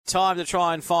time to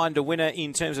try and find a winner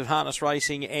in terms of harness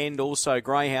racing and also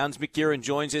greyhounds. Mick Guerin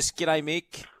joins us. G'day,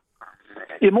 Mick.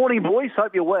 Yeah, morning, boys.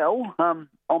 Hope you're well.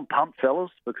 I'm pumped,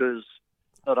 fellas, because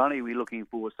not only are we looking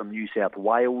for some New South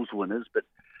Wales winners, but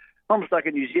I'm stuck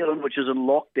in New Zealand, which is in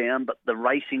lockdown, but the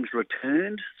racing's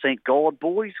returned. Thank God,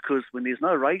 boys, because when there's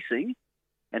no racing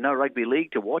and no rugby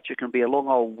league to watch, it can be a long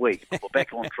old week. But we're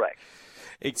back on track.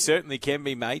 It certainly can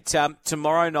be, mate.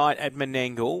 Tomorrow night at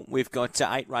Menangle, we've got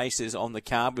 8 races on the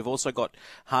card. We've also got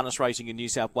harness racing in New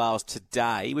South Wales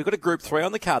today. We've got a Group 3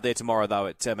 on the card there tomorrow, though,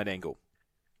 at Menangle.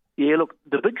 Yeah, look,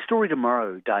 the big story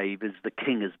tomorrow, Dave, is the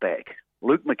king is back.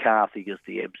 Luke McCarthy is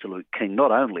the absolute king,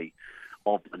 not only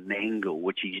of Menangle,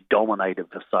 which he's dominated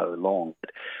for so long, but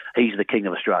he's the king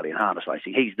of Australian harness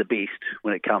racing. He's the best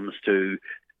when it comes to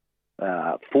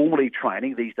formally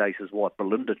training. These days is what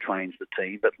Belinda trains the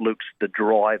team, but Luke's the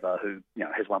driver who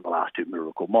has won the last 2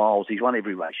 Miracle Miles. He's won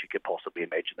every race you could possibly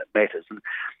imagine that matters. And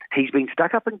he's been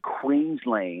stuck up in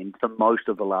Queensland for most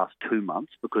of the last 2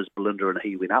 months because Belinda and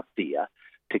he went up there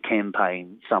to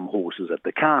campaign some horses at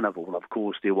the carnival. And of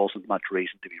course, there wasn't much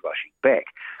reason to be rushing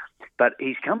back. But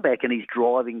he's come back and he's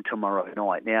driving tomorrow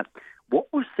night. Now, what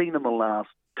we've seen in the last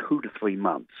 2 to 3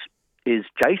 months is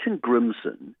Jason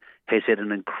Grimson has had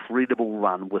an incredible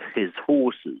run with his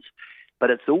horses, but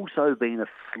it's also been a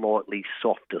slightly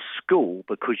softer school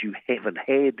because you haven't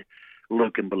had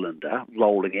Luke and Belinda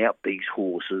rolling out these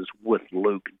horses with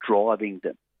Luke driving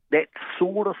them. That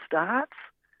sort of starts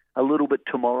a little bit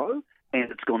tomorrow,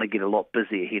 and it's going to get a lot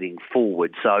busier heading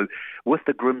forward. So with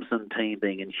the Grimson team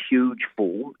being in huge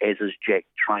form, as is Jack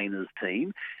Trainer's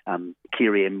team,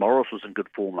 Kerry Ann Morris was in good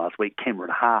form last week,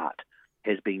 Cameron Hart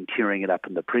has been tearing it up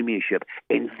in the premiership,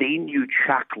 and then you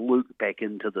chuck Luke back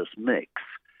into this mix,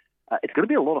 it's going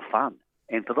to be a lot of fun.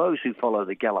 And for those who follow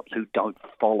the Gallops who don't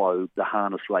follow the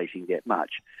harness racing that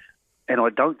much, and I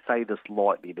don't say this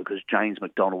lightly because James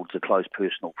McDonald's a close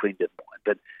personal friend of mine,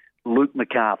 but Luke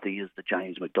McCarthy is the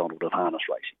James McDonald of harness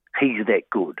racing. He's that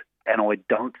good. And I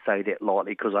don't say that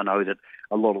lightly because I know that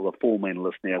a lot of the form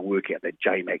analysts now work out that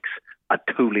J-Max a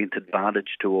 2-length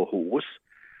advantage to a horse.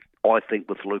 I think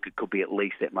with Luke it could be at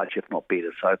least that much, if not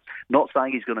better. So not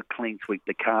saying he's going to clean sweep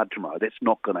the card tomorrow. That's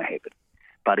not going to happen.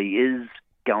 But he is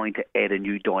going to add a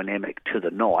new dynamic to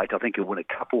the night. I think he'll win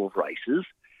a couple of races.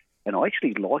 And I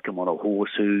actually like him on a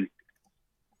horse who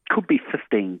could be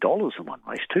 $15 in one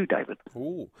race too, David.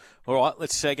 Ooh. All right,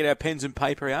 let's get our pens and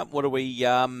paper out. What are we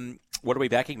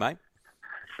backing, mate?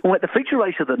 Well, the feature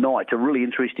race of the night's a really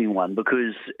interesting one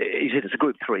because, as you said, it's a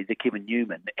Group 3, the Kevin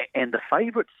Newman, and the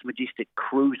favourite's Majestic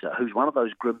Cruiser, who's one of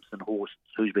those Grimson horses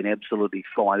who's been absolutely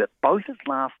flying. But both his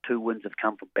last 2 wins have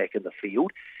come from back in the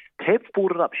field. Tab's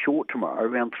bought it up short tomorrow,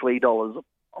 around $3.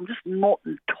 I'm just not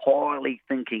entirely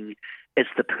thinking it's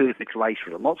the perfect race for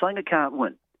him. I'm not saying it can't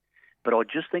win, but I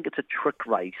just think it's a trick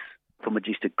race for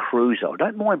Majestic Cruiser. I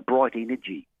don't mind Bright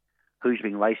Energy, who's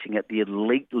been racing at the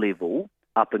elite level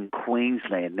up in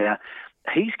Queensland. Now,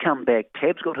 he's come back.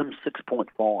 Tab's got him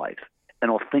 6.5, and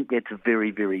I think that's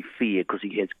very, very fair because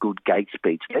he has good gate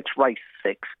speeds. That's race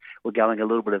 6. We're going a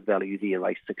little bit of value there,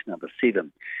 race 6, number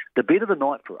 7. The bet of the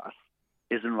night for us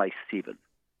is in race 7.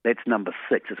 That's number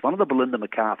 6. It's one of the Belinda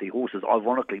McCarthy horses.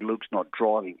 Ironically, Luke's not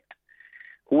driving it.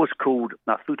 Horse called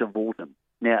Mafuta Vortem.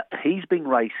 Now, he's been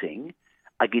racing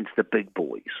against the big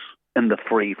boys in the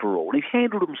free-for-all. He's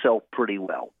handled himself pretty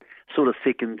well, sort of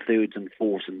second, thirds and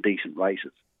fourths in decent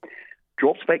races.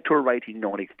 Drops back to a rating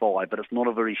 95, but it's not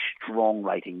a very strong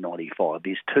rating 95.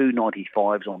 There's 2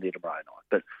 95s on there tomorrow night,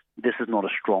 but this is not a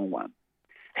strong one.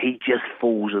 He just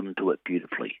falls into it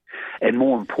beautifully. And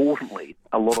more importantly,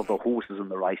 a lot of the horses in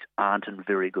the race aren't in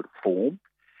very good form.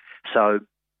 So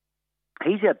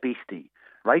he's our bestie.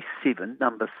 Race 7,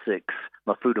 number 6,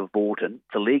 Mafuta Vortem,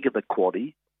 the leg of the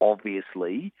quaddie,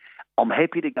 obviously. I'm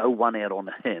happy to go one out on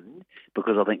him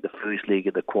because I think the first leg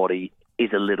of the quaddie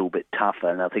is a little bit tougher,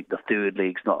 and I think the third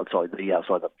leg's not,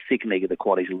 the second leg of the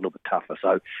quaddie is a little bit tougher.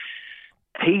 So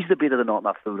he's the bet of the night,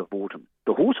 Mafuta Vortem.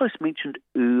 The horse I mentioned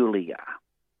earlier,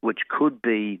 which could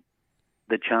be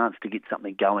the chance to get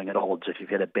something going at odds if you've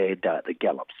had a bad day at the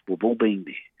Gallops, we've all been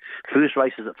there. First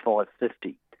race is at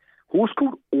 $5.50. Horse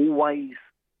called Always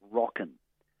Rockin'.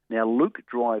 Now, Luke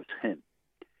drives him.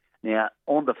 Now,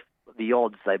 on the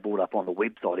odds they brought up on the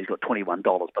website, he's got $21,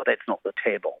 but that's not the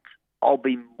tab odds. I'll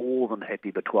be more than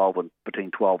happy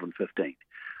between 12 and 15.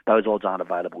 Those odds aren't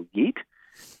available yet,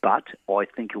 but I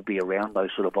think he'll be around those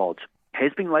sort of odds.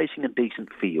 Has been racing in decent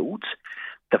fields.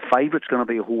 The favourite's going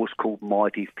to be a horse called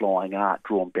Mighty Flying Art,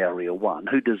 drawn Barrier 1,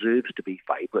 who deserves to be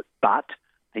favourite, but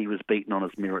he was beaten on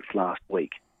his merits last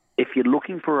week. If you're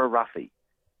looking for a roughie,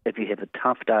 if you have a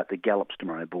tough day at the Gallops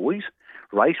tomorrow, boys,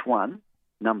 race 1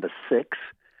 number 6,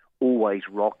 Always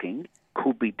Rocking,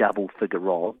 could be double-figure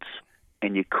odds,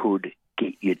 and you could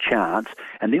get your chance.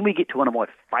 And then we get to one of my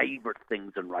favourite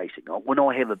things in racing. When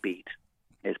I have a bet,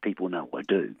 as people know I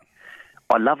do,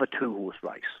 I love a 2-horse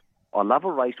race. I love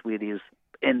a race where there's,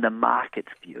 in the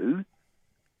market's view,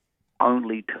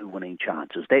 only 2 winning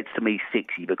chances. That's, to me,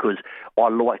 sexy, because I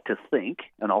like to think,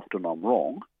 and often I'm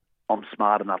wrong, I'm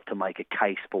smart enough to make a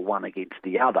case for one against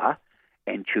the other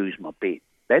and choose my bet.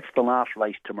 That's the last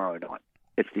race tomorrow night.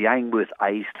 It's the Ainsworth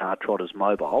A-Star Trotters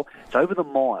Mobile. It's over the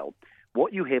mile.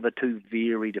 What you have are 2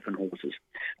 very different horses.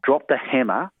 Drop the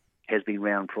Hammer has been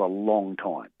around for a long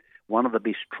time. One of the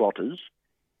best trotters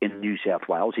in New South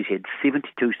Wales. He's had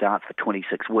 72 starts for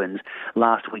 26 wins.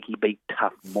 Last week he beat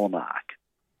Tough Monarch,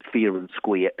 fair and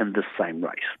square, in the same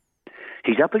race.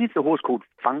 He's up against a horse called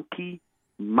Funky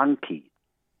Monkey,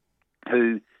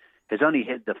 who has only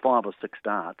had the 5 or 6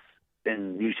 starts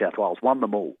in New South Wales, won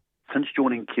them all. Since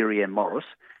joining Kerry-Ann Morris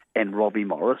and Robbie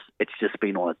Morris, it's just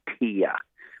been on a tear.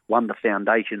 Won the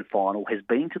Foundation final, has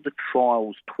been to the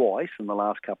trials twice in the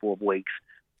last couple of weeks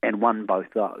and won both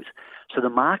those. So the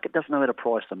market doesn't know how to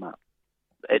price them up.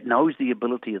 It knows the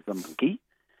ability of the Monkey,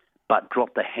 but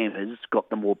Drop the Hammer's got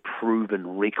the more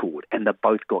proven record, and they've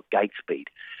both got gate speed.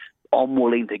 I'm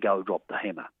willing to go Drop the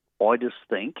Hammer. I just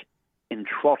think, in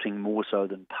trotting more so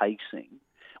than pacing,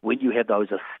 when you have those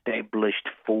established,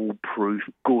 foolproof,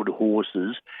 good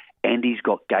horses, and he's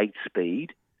got gate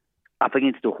speed, up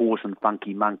against a horse in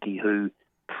Funky Monkey who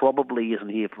probably isn't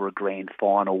here for a grand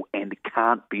final and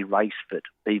can't be race fit,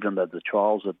 even though the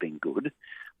trials have been good,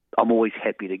 I'm always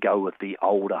happy to go with the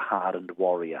older, hardened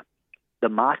Warrior. The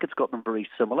market's got them very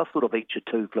similar, sort of each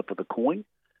a 2 flip of the coin.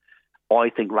 I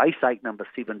think race 8, number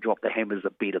 7, Drop the Hammer, is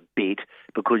a better bet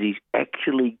because he's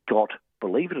actually got,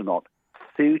 believe it or not,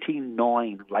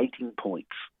 39 rating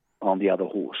points on the other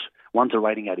horse. One's a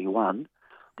rating 81,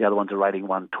 the other one's a rating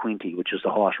 120, which is the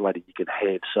highest rating you can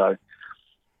have. So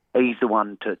he's the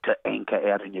one to anchor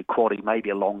out in your quaddie, maybe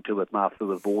along to with Martha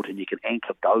Vort, and you can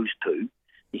anchor those 2.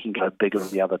 You can go bigger on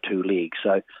the other 2 legs.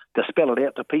 So to spell it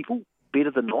out to people, bet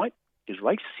of the night is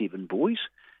race 7, boys,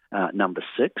 number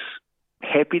 6.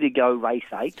 Happy to go race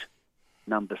 8,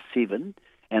 number 7.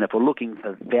 And if we're looking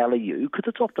for value, because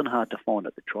it's often hard to find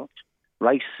at the trots,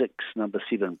 race 6, number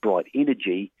 7, Bright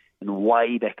Energy, and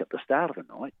way back at the start of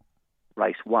the night,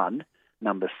 race 1,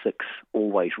 number 6,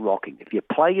 Always Rocking. If you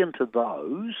play into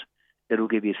those, it'll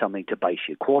give you something to base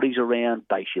your quaddies around,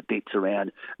 base your bets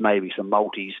around, maybe some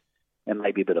multis, and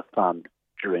maybe a bit of fun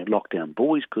during lockdown,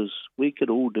 boys, because we could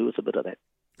all do with a bit of that.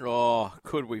 Oh,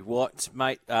 could we what,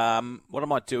 mate? What I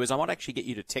might do is I might actually get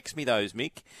you to text me those,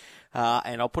 Mick,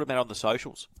 and I'll put them out on the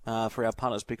socials for our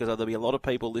punters, because there'll be a lot of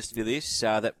people listening to this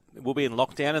that will be in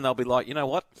lockdown, and they'll be like, you know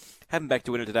what, haven't back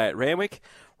to winner today at Randwick,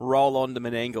 roll on to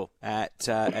Menangle at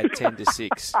 10 to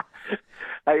 6.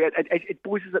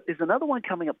 Boys, there's another one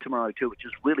coming up tomorrow too, which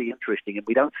is really interesting, and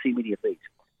we don't see many of these.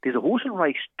 There's a horse in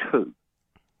race 2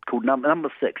 called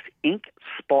number 6, Ink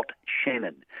Spot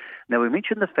Shannon. Now, we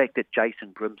mentioned the fact that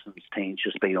Jason Grimson's team's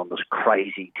just been on this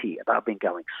crazy tear. They've been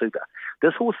going super.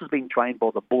 This horse has been trained by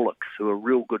the Bullocks, who are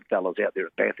real good fellas out there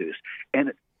at Bathurst.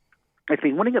 And it's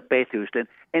been winning at Bathurst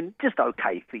and just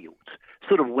okay fields,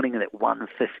 sort of winning in that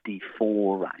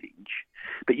 154 range.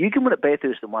 But you can win at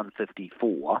Bathurst in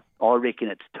 154. I reckon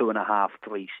it's 2.5,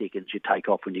 3 seconds you take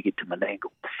off when you get to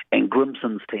Menangle. And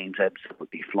Grimson's team's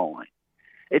absolutely flying.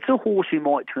 It's a horse who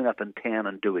might turn up in town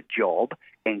and do a job,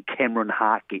 and Cameron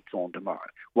Hart gets on tomorrow.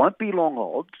 Won't be long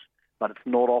odds, but it's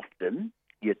not often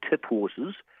your tip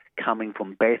horses coming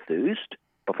from Bathurst,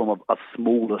 but from a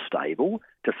smaller stable,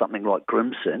 to something like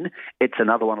Grimson. It's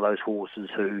another one of those horses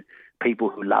who people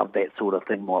who love that sort of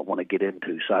thing might want to get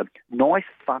into. So nice,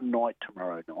 fun night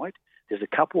tomorrow night. There's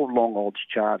a couple of long odds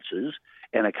chances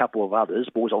and a couple of others.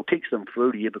 Boys, I'll text them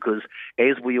through to you because,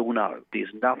 as we all know, there's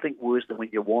nothing worse than when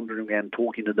you're wandering around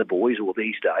talking to the boys, or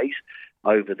these days,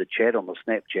 over the chat on the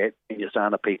Snapchat, and you're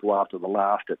saying to people after the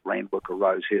last at Randwick or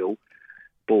Rose Hill,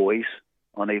 boys,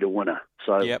 I need a winner.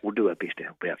 So We'll do our best to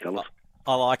help out, fellas.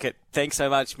 I like it. Thanks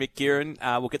so much, Mick Guerin.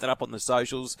 We'll get that up on the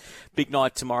socials. Big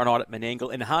night tomorrow night at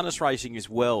Menangle. And harness racing as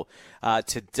well.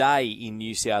 Today in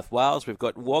New South Wales, we've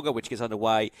got Wagga, which gets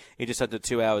underway in just under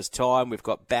 2 hours' time. We've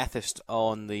got Bathurst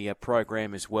on the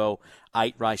program as well.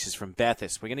 8 races from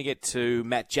Bathurst. We're going to get to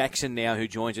Matt Jackson now, who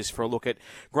joins us for a look at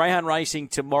greyhound racing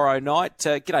tomorrow night.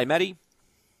 G'day, Matty.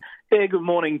 Yeah, good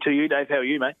morning to you, Dave. How are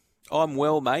you, mate? I'm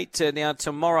well, mate. Now,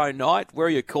 tomorrow night, where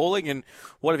are you calling and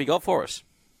what have you got for us?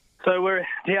 So we're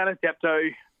down at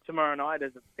Dapto tomorrow night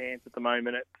as it stands at the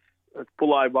moment. It's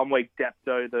below 1 week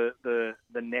Dapto, the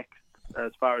next,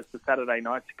 as far as the Saturday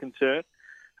nights are concerned.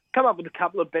 Come up with a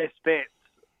couple of best bets.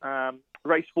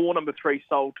 Race 4, number 3,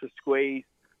 Soul to Squeeze.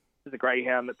 This is a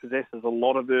greyhound that possesses a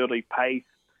lot of early pace.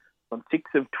 On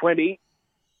 6 of 20.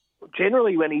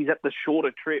 Generally, when he's at the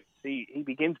shorter trips, he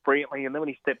begins brilliantly, and then when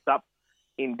he steps up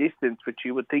in distance, which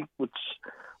you would think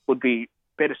would be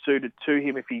better suited to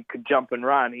him if he could jump and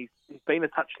run, he's been a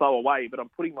touch slow away, but I'm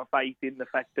putting my faith in the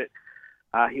fact that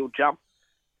he'll jump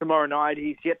tomorrow night.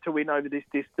 He's yet to win over this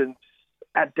distance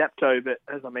at Dapto, but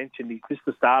as I mentioned, he's missed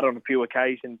the start on a few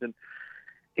occasions, and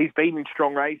he's been in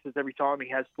strong races every time he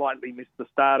has slightly missed the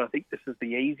start. I think this is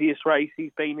the easiest race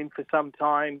he's been in for some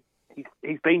time.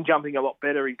 He's been jumping a lot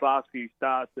better his last few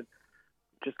starts, and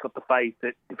just got the faith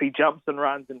that if he jumps and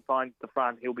runs and finds the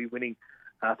front, he'll be winning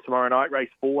tomorrow night. Race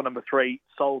 4, number 3,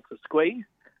 Soul to Squeeze.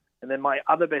 And then my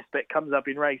other best bet comes up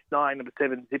in race 9, number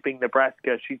 7, Zipping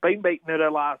Nebraska. She's been beaten at her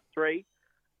last 3,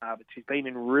 but she's been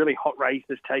in really hot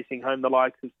races, chasing home the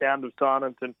likes of Sound of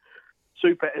Silence and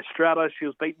Super Estrada. She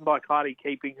was beaten by Clardy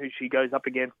Keeping, who she goes up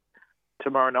against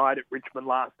tomorrow night at Richmond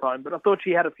last time. But I thought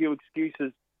she had a few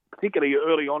excuses, particularly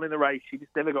early on in the race. She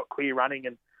just never got clear running,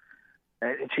 and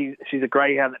she's a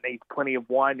greyhound that needs plenty of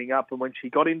winding up. And when she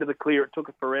got into the clear, it took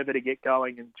her forever to get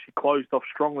going, and she closed off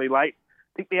strongly late.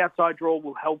 I think the outside draw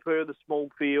will help her, the small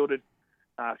field, and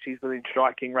she's within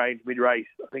striking range mid-race.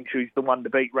 I think she's the one to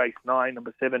beat. Race 9,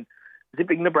 number 7,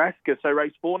 Zipping Nebraska. So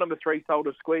race 4, number 3, Soul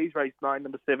to Squeeze. Race 9,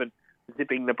 number 7,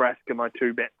 Zipping Nebraska, my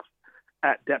 2 bets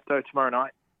at Dapto tomorrow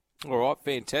night. All right,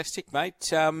 fantastic,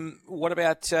 mate. What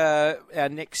about our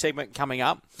next segment coming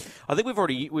up? I think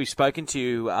we've spoken to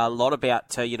you a lot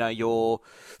about your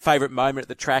favourite moment at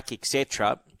the track,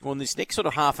 etc. Well, in this next sort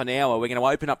of half an hour, we're going to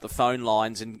open up the phone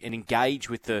lines and engage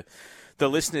with the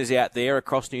listeners out there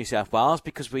across New South Wales,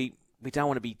 because we don't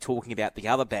want to be talking about the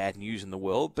other bad news in the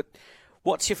world. But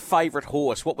what's your favourite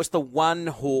horse? What was the one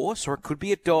horse, or it could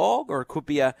be a dog, or it could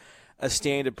be a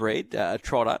standard bred, a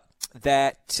trotter,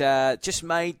 that just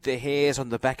made the hairs on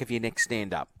the back of your neck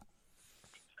stand up?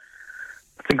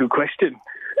 That's a good question,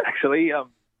 actually.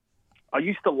 I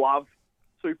used to love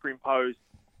Superimpose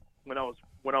when I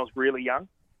was really young.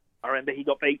 I remember he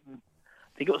got beaten,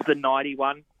 I think it was the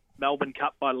 91 Melbourne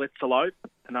Cup by Let's Elope,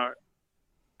 and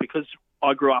because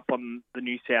I grew up on the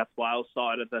New South Wales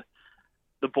side of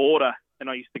the border, and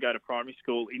I used to go to primary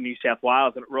school in New South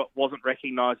Wales, and it wasn't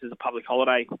recognised as a public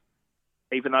holiday,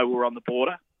 even though we were on the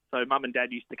border. So Mum and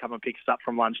Dad used to come and pick us up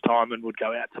from lunchtime and would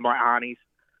go out to my aunties,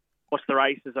 watch the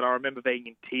races, and I remember being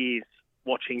in tears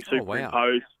watching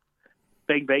Superimpose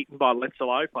being beaten by Let's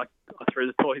Elope. I threw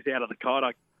the toys out of the cot.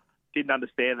 I didn't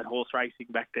understand that horse racing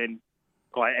back then,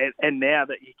 and now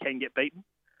that you can get beaten.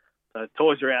 So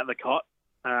toys are out of the cot.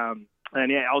 And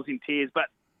yeah, I was in tears. But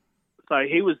so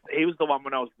he was the one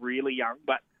when I was really young.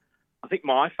 But I think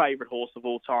my favourite horse of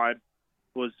all time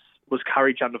was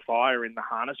Courage Under Fire in the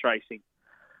harness racing.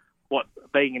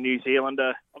 Being a New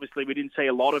Zealander, obviously we didn't see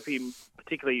a lot of him,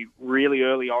 particularly really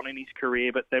early on in his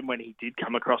career, but then when he did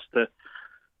come across to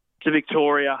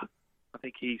Victoria, I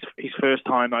think his first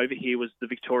time over here was the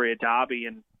Victoria Derby,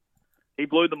 and he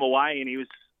blew them away, and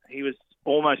he was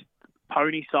almost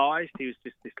pony-sized. He was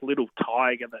just this little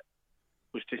tiger that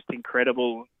was just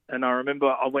incredible. And I remember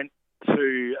I went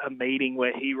to a meeting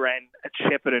where he ran at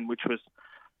Shepparton, which was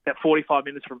about 45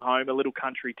 minutes from home, a little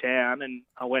country town, and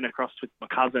I went across with my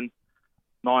cousin,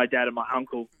 my dad and my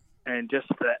uncle, and just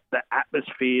the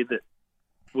atmosphere that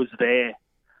was there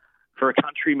for a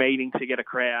country meeting to get a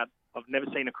crowd. I've never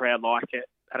seen a crowd like it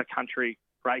at a country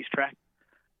racetrack.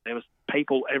 There was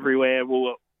people everywhere.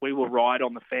 We were right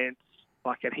on the fence.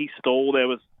 Like at his stall, there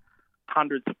was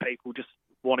hundreds of people just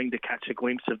wanting to catch a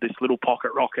glimpse of this little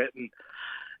pocket rocket. And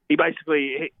he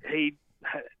basically, he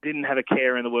didn't have a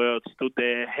care in the world, stood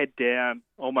there, head down,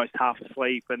 almost half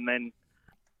asleep. And then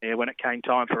when it came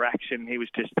time for action, he was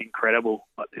just incredible.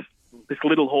 Like this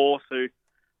little horse who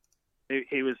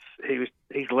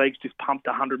his legs just pumped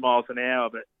 100 miles an hour,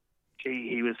 but gee,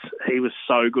 he was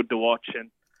so good to watch.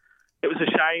 And it was a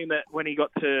shame that when he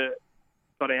got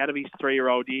out of his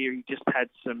 3-year-old year, he just had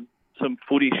some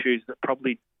foot issues that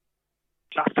probably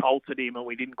just halted him, and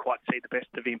we didn't quite see the best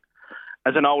of him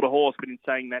as an older horse. But in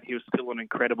saying that, he was still an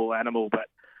incredible animal. But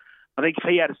I think if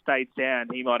he had stayed down,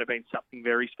 he might have been something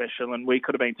very special, and we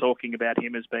could have been talking about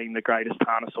him as being the greatest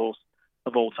harness horse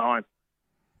of all time.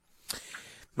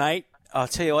 Mate, I'll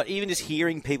tell you what, even just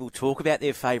hearing people talk about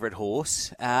their favourite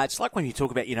horse, it's like when you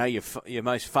talk about, your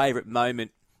most favourite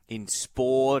moment in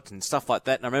sport and stuff like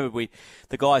that. And I remember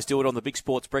the guys do it on the Big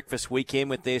Sports Breakfast weekend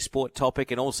with their sport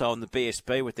topic, and also on the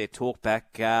BSB with their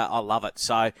talkback. I love it.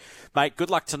 So, mate, good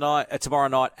luck tomorrow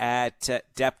night at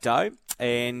Dapto.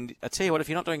 And I tell you what, if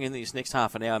you're not doing anything this next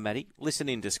half an hour, Matty, listen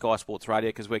in to Sky Sports Radio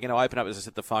because we're going to open up, as I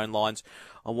said, the phone lines.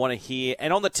 I want to hear,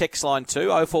 and on the text line too,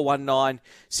 0419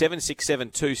 767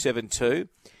 272,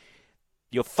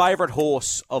 your favourite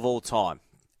horse of all time.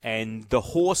 And the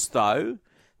horse, though,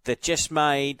 that just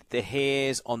made the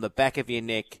hairs on the back of your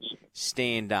neck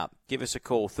stand up. Give us a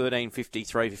call, 1350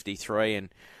 353, and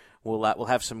we'll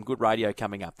have some good radio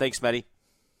coming up. Thanks, Matty.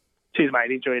 Cheers,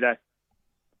 mate. Enjoy your day.